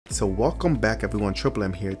So welcome back everyone, Triple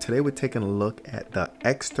M here. Today we're taking a look at the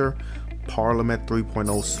Ekster Parliament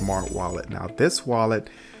 3.0 smart wallet. Now this wallet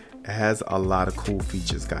has a lot of cool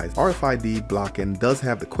features, guys. RFID blocking, does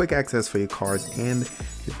have the quick access for your cards, and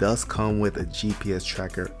it does come with a GPS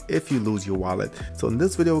tracker if you lose your wallet. So in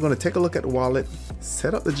this video we're going to take a look at the wallet,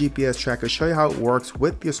 set up the GPS tracker, show you how it works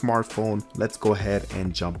with your smartphone. Let's go ahead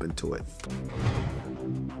and jump into it.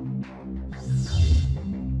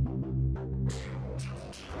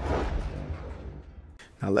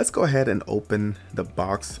 Now let's go ahead and open the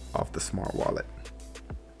box of the smart wallet.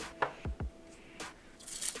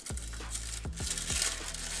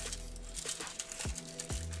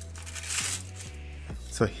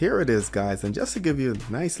 So here it is, guys, and just to give you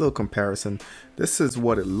a nice little comparison, this is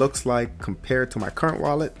what it looks like compared to my current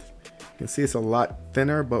wallet. You can see it's a lot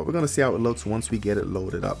thinner, but we're going to see how it looks once we get it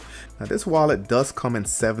loaded up. Now this wallet does come in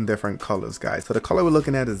 7 different colors, guys. So the color we're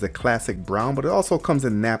looking at is the classic brown, but it also comes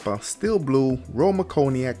in Napa, Steel Blue, Roma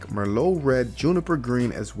Cognac, Merlot Red, Juniper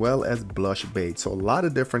Green, as well as Blush Beige. So a lot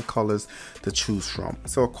of different colors to choose from.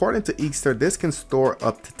 So according to Ekster, this can store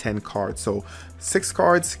up to 10 cards. So 6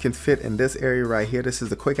 cards can fit in this area right here. This is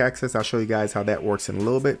the quick access. I'll show you guys how that works in a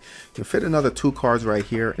little bit. You can fit another 2 cards right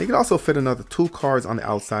here. And you can also fit another 2 cards on the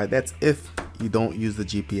outside. That's if you don't use the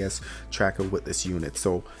GPS tracker with this unit.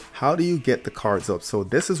 So how do you get the cards up? So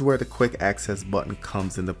this is where the quick access button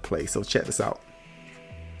comes into play. So check this out.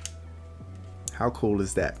 How cool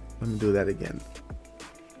is that? Let me do that again.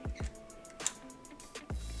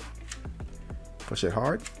 Push it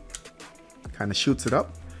hard, kind of shoots it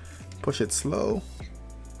up. Push it slow,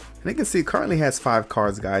 and you can see it currently has 5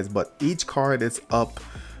 cards, guys, but each card is up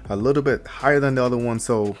a little bit higher than the other one,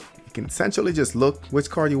 so you can essentially just look which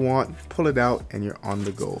card you want, pull it out, and you're on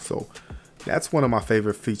the go. So that's one of my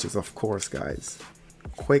favorite features, of course, guys.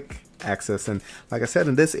 Quick access, and like I said,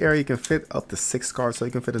 in this area you can fit up to 6 cards, so you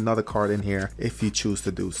can fit another card in here if you choose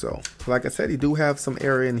to do so. Like I said, you do have some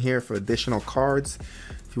area in here for additional cards.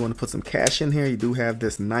 If you want to put some cash in here, you do have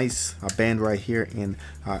this nice band right here, and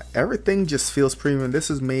everything just feels premium. This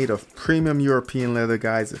is made of premium European leather,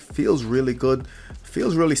 guys. It feels really good,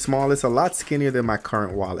 feels really small. It's a lot skinnier than my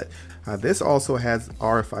current wallet. This also has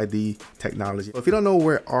RFID technology. If you don't know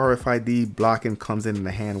where RFID blocking comes in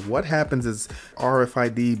the hand, what happens is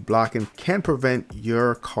RFID blocking can prevent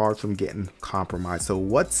your card from getting compromised. So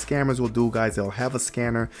what scammers will do, guys, they'll have a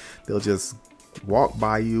scanner, they'll just walk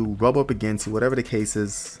by you, rub up against you, whatever the case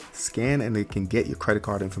is, scan, and they can get your credit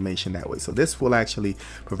card information that way. So this will actually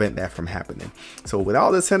prevent that from happening. So with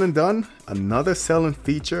all this said and done, another selling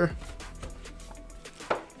feature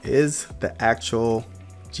is the actual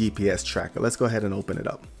GPS tracker. Let's go ahead and open it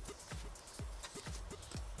up.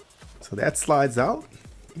 So that slides out,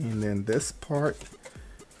 and then this part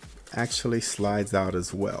actually slides out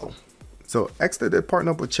as well. So Ekster did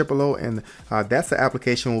partner up with Chipolo, and that's the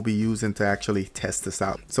application we'll be using to actually test this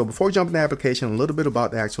out. So before we jump into the application, a little bit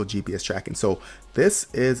about the actual GPS tracking. So this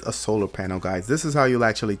is a solar panel, guys. This is how you'll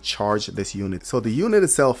actually charge this unit. So the unit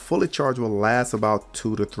itself, fully charged, will last about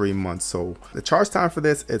 2 to 3 months. So the charge time for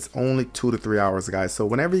this, it's only 2 to 3 hours, guys. So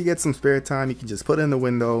whenever you get some spare time, you can just put it in the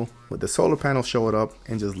window with the solar panel, show it up,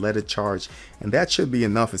 and just let it charge. And that should be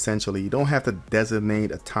enough, essentially. You don't have to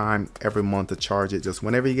designate a time every month to charge it. Just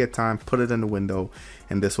whenever you get time, put it in the window,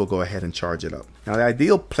 and this will go ahead and charge it up. Now the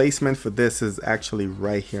ideal placement for this is actually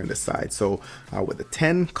right here on the side. So with the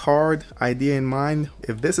 10 card idea in mind,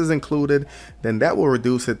 if this is included, then that will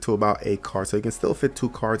reduce it to about 8 cards. So you can still fit 2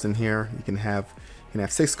 cards in here. You can have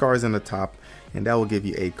 6 cards in the top, and that will give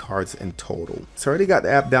you 8 cards in total. So I already got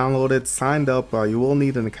the app downloaded, signed up. You will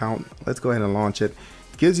need an account. Let's go ahead and launch it.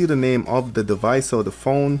 It gives you the name of the device, so the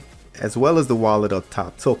phone, as well as the wallet up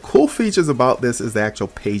top. So cool features about this is the actual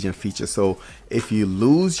paging feature. So if you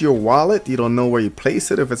lose your wallet, you don't know where you place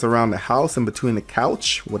it, if it's around the house, in between the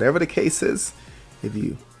couch, whatever the case is, if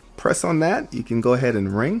you press on that, you can go ahead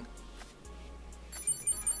and ring.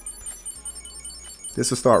 This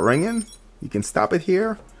will start ringing. You can stop it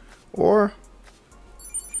here, or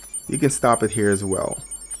you can stop it here as well.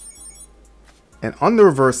 And on the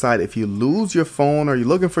reverse side, if you lose your phone or you're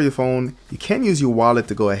looking for your phone, you can use your wallet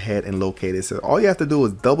to go ahead and locate it. So all you have to do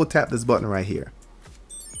is double tap this button right here.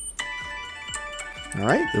 All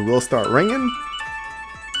right, it will start ringing.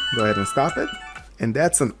 Go ahead and stop it. And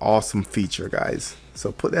that's an awesome feature, guys.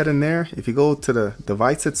 So put that in there. If you go to the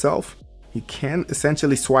device itself, you can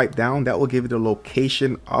essentially swipe down. That will give you the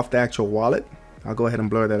location of the actual wallet. I'll go ahead and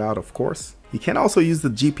blur that out, of course. You can also use the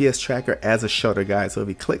GPS tracker as a shutter, guys. So if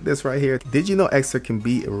you click this right here, did you know Ekster can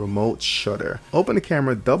be a remote shutter? Open the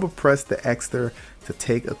camera, double press the Ekster to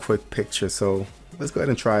take a quick picture. So let's go ahead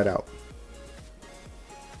and try it out.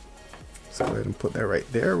 go ahead and put that right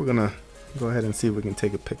there. We're gonna go ahead and see if we can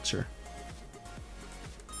take a picture.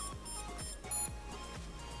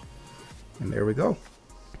 And there we go.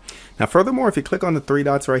 Now furthermore, if you click on the three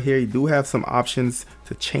dots right here, you do have some options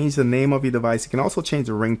to change the name of your device. You can also change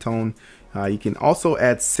the ringtone. You can also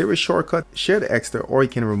add Siri shortcut, share the Ekster, or you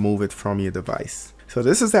can remove it from your device. So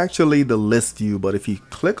this is actually the list view, but if you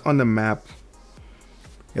click on the map,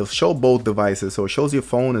 it'll show both devices. So it shows your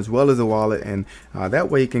phone as well as the wallet, and that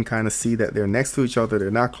way you can kind of see that they're next to each other, they're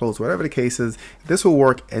not close, whatever the case is. This will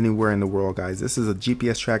work anywhere in the world, guys. This is a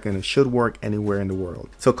GPS tracker and it should work anywhere in the world.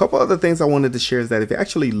 So a couple other things I wanted to share is that if you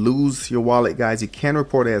actually lose your wallet, guys, you can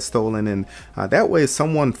report it as stolen, and that way if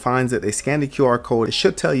someone finds it, they scan the QR code, it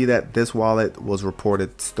should tell you that this wallet was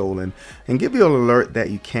reported stolen and give you an alert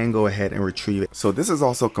that you can go ahead and retrieve it. So this is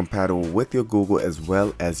also compatible with your Google as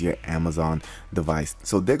well as your Amazon device.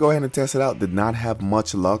 So did go ahead and test it out. Did not have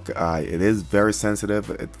much luck. It is very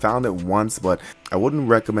sensitive. It found it once, but I wouldn't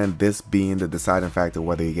recommend this being the deciding factor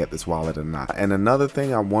whether you get this wallet or not. And another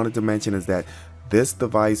thing I wanted to mention is that this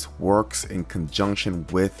device works in conjunction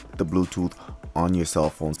with the Bluetooth on your cell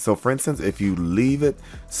phone. So for instance, if you leave it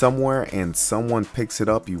somewhere and someone picks it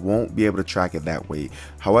up, you won't be able to track it that way.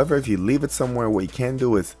 However, if you leave it somewhere, what you can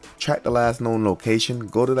do is track the last known location,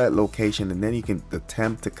 go to that location, and then you can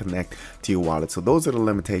attempt to connect to your wallet. So those are the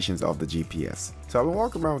limitations of the GPS. So I've been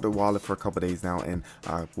walking around with the wallet for a couple days now, and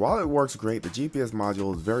wallet works great. The GPS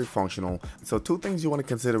module is very functional. So two things you want to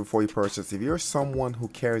consider before you purchase. If you're someone who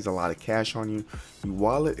carries a lot of cash on you, your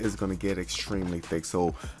wallet is going to get extremely thick.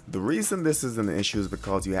 So the reason this is an issue is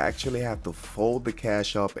because you actually have to fold the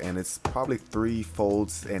cash up, and it's probably 3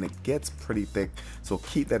 folds, and it gets pretty thick. So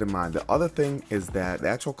keep that in mind. The other thing is that the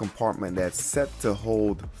actual compartment that's set to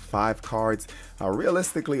hold 5 cards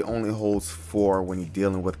realistically only holds 4 when you're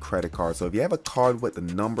dealing with credit cards. So if you have a card with the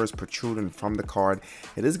numbers protruding from the card,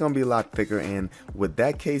 it is going to be a lot thicker. And with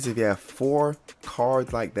that case, if you have 4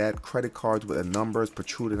 cards like that, credit cards with the numbers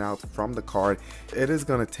protruding out from the card, it is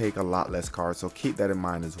going to take a lot less cards. So keep that in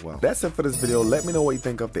mind as well. That's it for this video. Let me know what you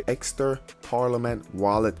think of the Ekster Parliament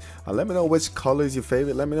wallet. Let me know which color is your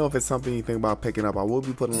favorite. Let me know if it's something you think about picking up. I will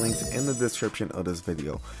be putting links in the description of this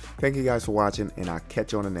video. Thank you guys for watching, and I'll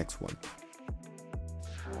catch you on the next one.